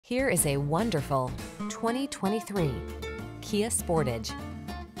Here is a wonderful 2023 Kia Sportage.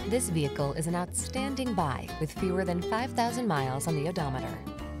 This vehicle is an outstanding buy with fewer than 5,000 miles on the odometer.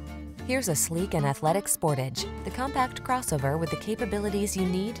 Here's a sleek and athletic Sportage, the compact crossover with the capabilities you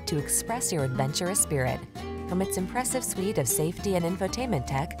need to express your adventurous spirit. From its impressive suite of safety and infotainment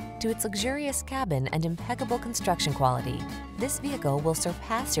tech to its luxurious cabin and impeccable construction quality, this vehicle will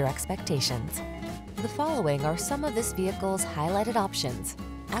surpass your expectations. The following are some of this vehicle's highlighted options: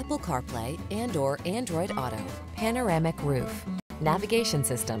 Apple CarPlay and/or Android Auto, panoramic roof, navigation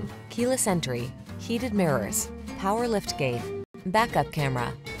system, keyless entry, heated mirrors, power liftgate, backup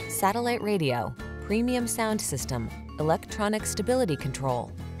camera, satellite radio, premium sound system, electronic stability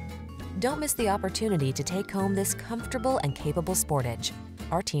control. Don't miss the opportunity to take home this comfortable and capable Sportage.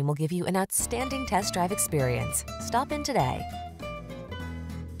 Our team will give you an outstanding test drive experience. Stop in today.